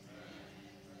Christ.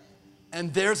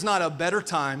 And there's not a better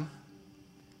time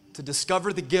to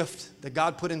discover the gift that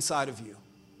God put inside of you,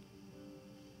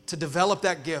 to develop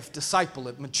that gift, disciple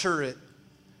it, mature it,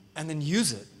 and then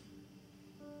use it.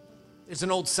 There's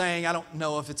an old saying, I don't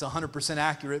know if it's 100%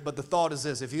 accurate, but the thought is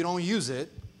this: if you don't use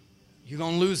it, you're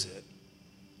going to lose it.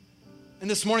 And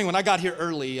this morning when I got here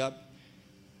early, I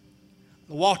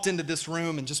walked into this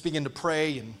room and just began to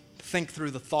pray and think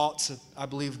through the thoughts that I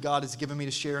believe God has given me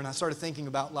to share. And I started thinking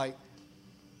about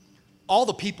all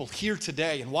the people here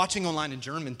today and watching online in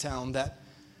Germantown that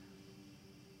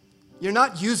you're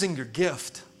not using your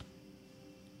gift.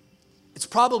 It's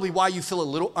probably why you feel a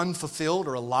little unfulfilled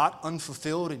or a lot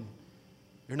unfulfilled and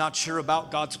you're not sure about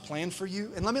God's plan for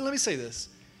you. And let me say this.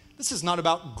 This is not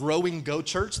about growing Go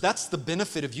Church. That's the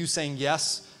benefit of you saying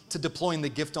yes to deploying the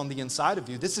gift on the inside of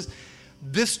you.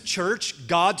 This church,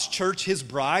 God's church, His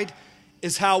bride,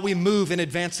 is how we move and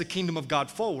advance the kingdom of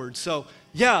God forward. So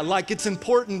yeah, it's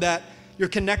important that you're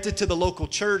connected to the local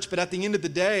church, but at the end of the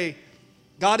day,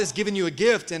 God has given you a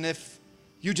gift, and if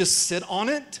you just sit on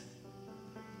it,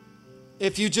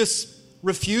 if you just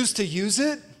refuse to use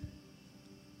it,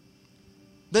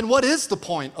 then what is the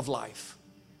point of life?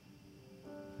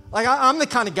 I'm the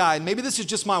kind of guy, and maybe this is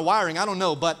just my wiring, I don't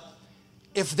know, but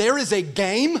if there is a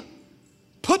game,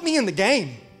 put me in the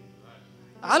game.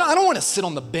 I don't want to sit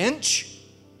on the bench.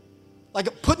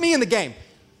 Put me in the game.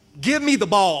 Give me the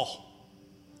ball.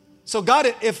 So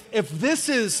God, if this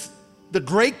is the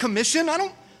Great Commission, I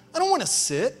don't want to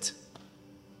sit.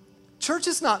 Church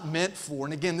is not meant for,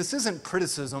 and again, this isn't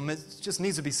criticism, it just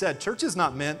needs to be said. Church is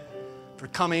not meant for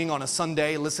coming on a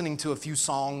Sunday, listening to a few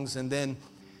songs, and then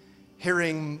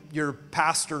hearing your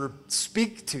pastor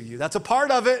speak to you. That's a part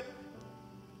of it,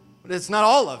 but it's not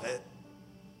all of it.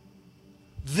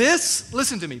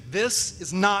 Listen to me, this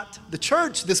is not the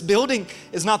church. This building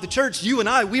is not the church. You and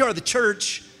I, we are the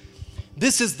church.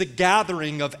 This is the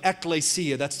gathering of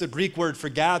ekklesia. That's the Greek word for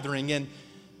gathering. And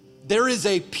there is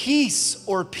a piece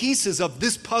or pieces of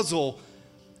this puzzle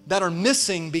that are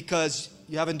missing because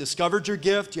you haven't discovered your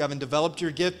gift, you haven't developed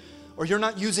your gift, or you're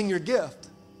not using your gift.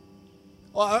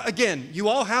 Well, again, you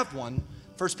all have one.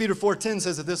 1 Peter 4:10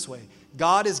 says it this way: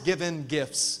 God has given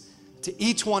gifts to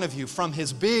each one of you from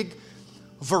His big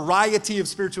variety of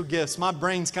spiritual gifts. My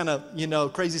brain's kind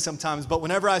of, crazy sometimes, but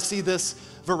whenever I see this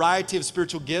variety of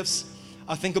spiritual gifts,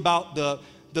 I think about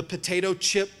the potato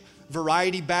chip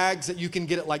variety bags that you can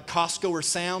get at Costco or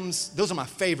Sam's. Those are my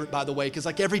favorite, by the way, because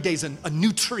every day's a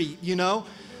new treat,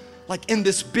 in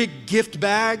this big gift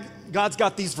bag, God's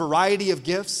got these variety of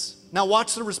gifts. Now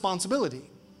watch the responsibility.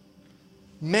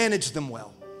 Manage them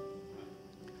well.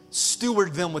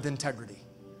 Steward them with integrity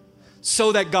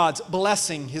so that God's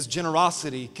blessing, His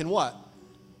generosity can what?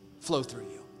 Flow through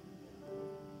you.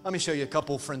 Let me show you a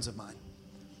couple of friends of mine.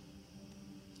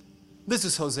 This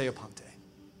is Jose Aponte.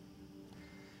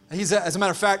 He's, as a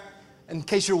matter of fact, in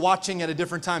case you're watching at a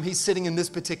different time, he's sitting in this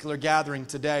particular gathering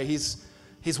today.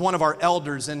 He's one of our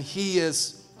elders, and he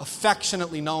is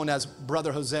affectionately known as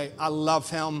Brother Jose. I love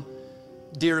him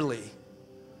dearly.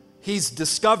 He's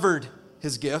discovered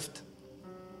his gift.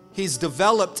 He's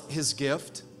developed his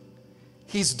gift.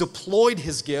 He's deployed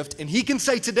his gift, and he can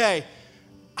say today,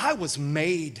 I was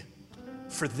made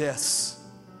for this.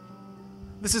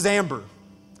 This is Amber.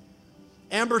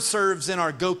 Amber serves in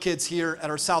our Go Kids here at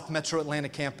our South Metro Atlanta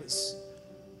campus.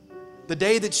 The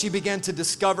day that she began to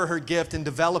discover her gift and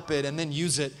develop it and then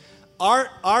use it,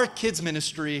 our kids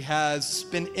ministry has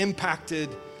been impacted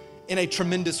in a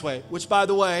tremendous way, which, by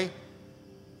the way,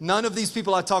 none of these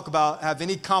people I talk about have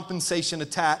any compensation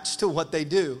attached to what they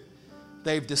do.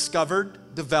 They've discovered,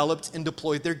 developed, and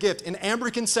deployed their gift. And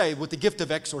Amber can say, with the gift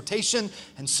of exhortation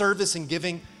and service and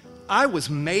giving, I was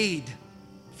made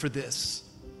for this.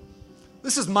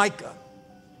 This is Micah.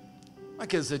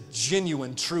 Micah is a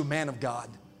genuine, true man of God.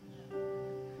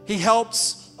 He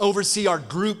helps oversee our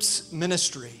groups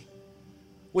ministry,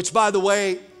 which, by the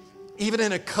way, even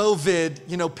in a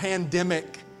COVID,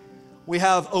 pandemic, we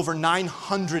have over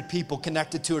 900 people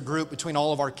connected to a group between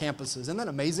all of our campuses. Isn't that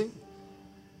amazing?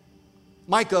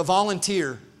 Micah, a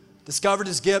volunteer, discovered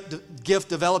his gift,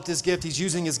 developed his gift. He's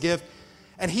using his gift,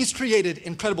 and he's created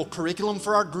incredible curriculum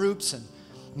for our groups and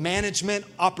management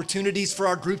opportunities for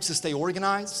our groups to stay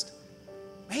organized.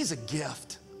 He's a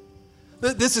gift.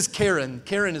 This is Karen.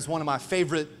 Karen is one of my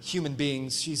favorite human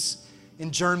beings. She's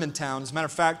in Germantown. As a matter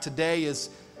of fact, today is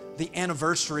the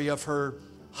anniversary of her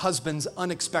husband's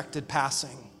unexpected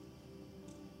passing.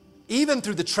 Even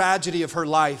through the tragedy of her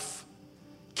life,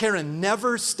 Karen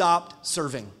never stopped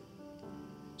serving.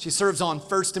 She serves on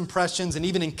First Impressions and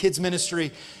even in kids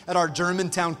ministry at our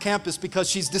Germantown campus because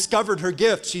she's discovered her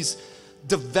gift. She's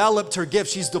developed her gift.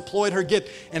 She's deployed her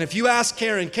gift. And if you ask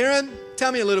Karen,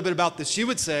 tell me a little bit about this, she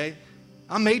would say,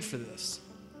 I'm made for this.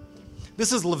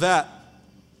 This is Livette.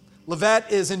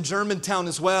 Livette is in Germantown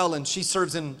as well, and she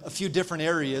serves in a few different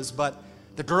areas, but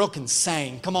the girl can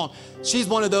sing. Come on. She's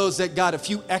one of those that got a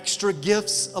few extra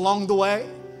gifts along the way,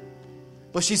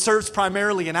 but she serves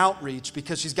primarily in outreach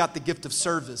because she's got the gift of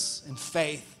service and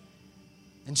faith.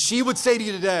 And she would say to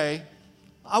you today,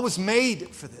 I was made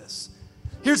for this.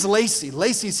 Here's Lacey.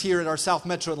 Lacey's here at our South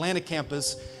Metro Atlanta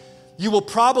campus. You will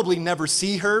probably never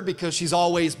see her because she's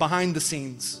always behind the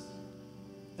scenes.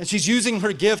 And she's using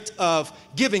her gift of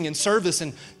giving and service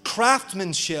and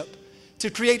craftsmanship to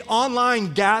create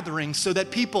online gatherings so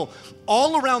that people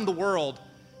all around the world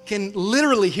can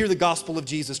literally hear the gospel of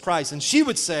Jesus Christ. And she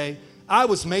would say, I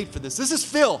was made for this. This is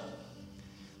Phil.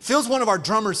 Phil's one of our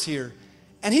drummers here.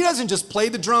 And he doesn't just play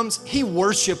the drums, he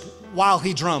worships while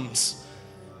he drums.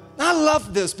 And I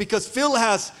love this because Phil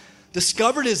has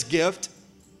discovered his gift.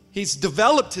 He's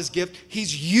developed his gift.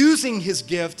 He's using his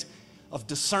gift of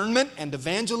discernment and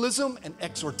evangelism and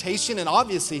exhortation. And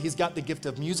obviously, he's got the gift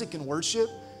of music and worship.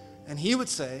 And he would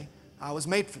say, I was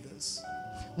made for this.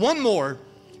 One more,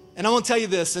 and I want to tell you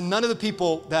this, and none of the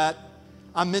people that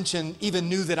I mentioned even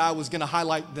knew that I was going to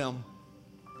highlight them.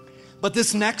 But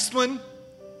this next one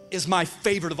is my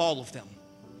favorite of all of them.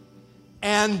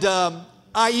 And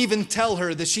I even tell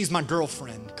her that she's my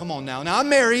girlfriend. Come on now. Now, I'm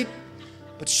married,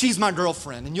 but she's my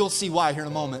girlfriend. And you'll see why here in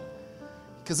a moment.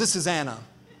 Because this is Anna.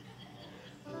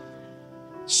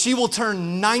 She will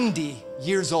turn 90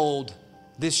 years old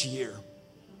this year.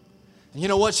 And you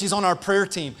know what? She's on our prayer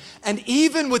team. And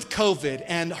even with COVID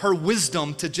and her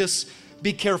wisdom to just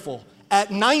be careful, at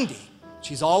 90,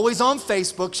 she's always on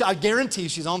Facebook. I guarantee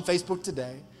she's on Facebook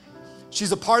today.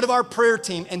 She's a part of our prayer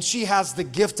team, and she has the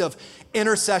gift of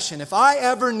intercession. If I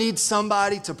ever need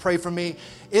somebody to pray for me,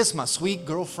 it's my sweet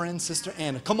girlfriend, Sister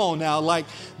Anna. Come on now, like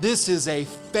this is a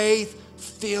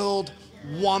faith-filled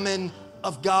woman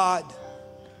of God.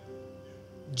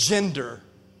 Gender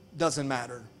doesn't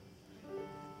matter.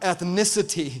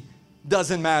 Ethnicity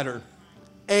doesn't matter.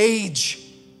 Age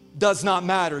does not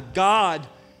matter. God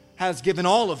has given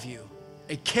all of you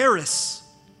a charis,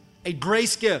 a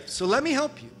grace gift. So let me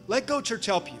help you. Let Go Church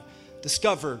help you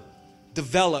discover,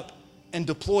 develop, and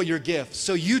deploy your gift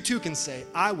so you too can say,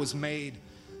 I was made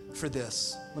for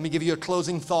this. Let me give you a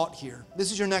closing thought here.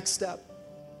 This is your next step.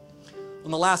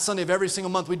 On the last Sunday of every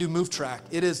single month, we do Move Track.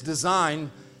 It is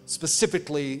designed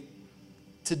specifically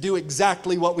to do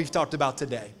exactly what we've talked about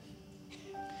today.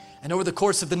 And over the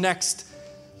course of the next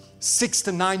 6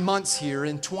 to 9 months here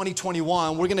in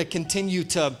 2021, we're going to continue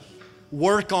to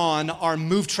work on our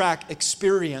Move Track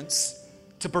experience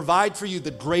to provide for you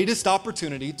the greatest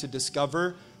opportunity to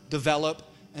discover, develop,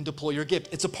 and deploy your gift.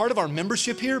 It's a part of our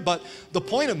membership here, but the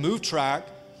point of Move Track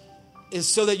is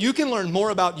so that you can learn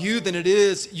more about you than it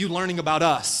is you learning about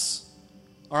us.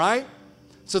 All right?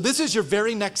 So this is your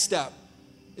very next step,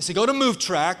 is to go to Move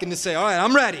Track and to say, all right,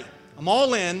 I'm ready. I'm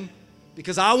all in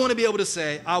because I want to be able to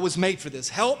say, I was made for this.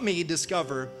 Help me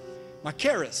discover my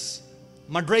charis,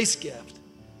 my grace gift,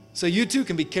 so you too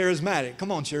can be charismatic.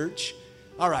 Come on, church.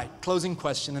 All right, closing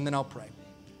question, and then I'll pray.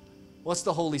 What's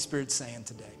the Holy Spirit saying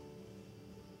today?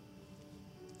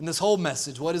 In this whole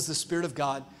message, what is the Spirit of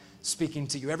God speaking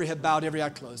to you? Every head bowed, every eye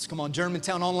closed. Come on,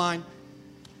 Germantown Online.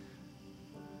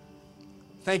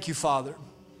 Thank you, Father.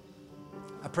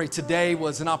 I pray today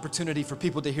was an opportunity for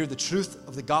people to hear the truth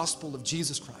of the gospel of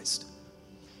Jesus Christ.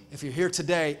 If you're here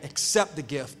today, accept the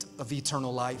gift of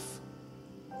eternal life.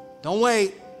 Don't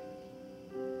wait.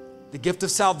 The gift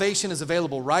of salvation is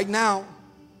available right now.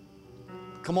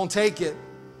 Come on, take it.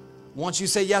 Once you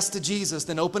say yes to Jesus,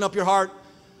 then open up your heart,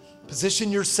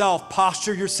 position yourself,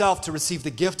 posture yourself to receive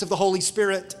the gift of the Holy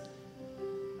Spirit,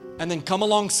 and then come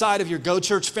alongside of your Go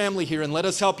Church family here and let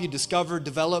us help you discover,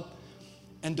 develop,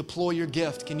 and deploy your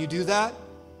gift. Can you do that?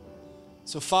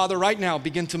 So, Father, right now,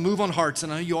 begin to move on hearts,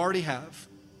 and I know you already have.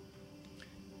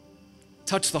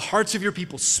 Touch the hearts of your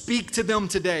people. Speak to them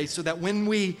today so that when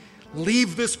we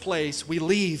leave this place, we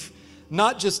leave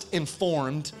not just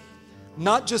informed,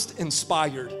 not just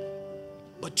inspired,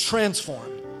 but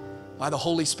transformed by the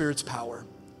Holy Spirit's power.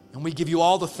 And we give you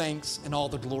all the thanks and all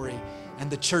the glory.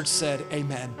 And the church said,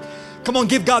 amen. Come on,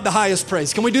 give God the highest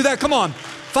praise. Can we do that? Come on.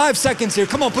 5 seconds here.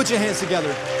 Come on, put your hands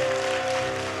together.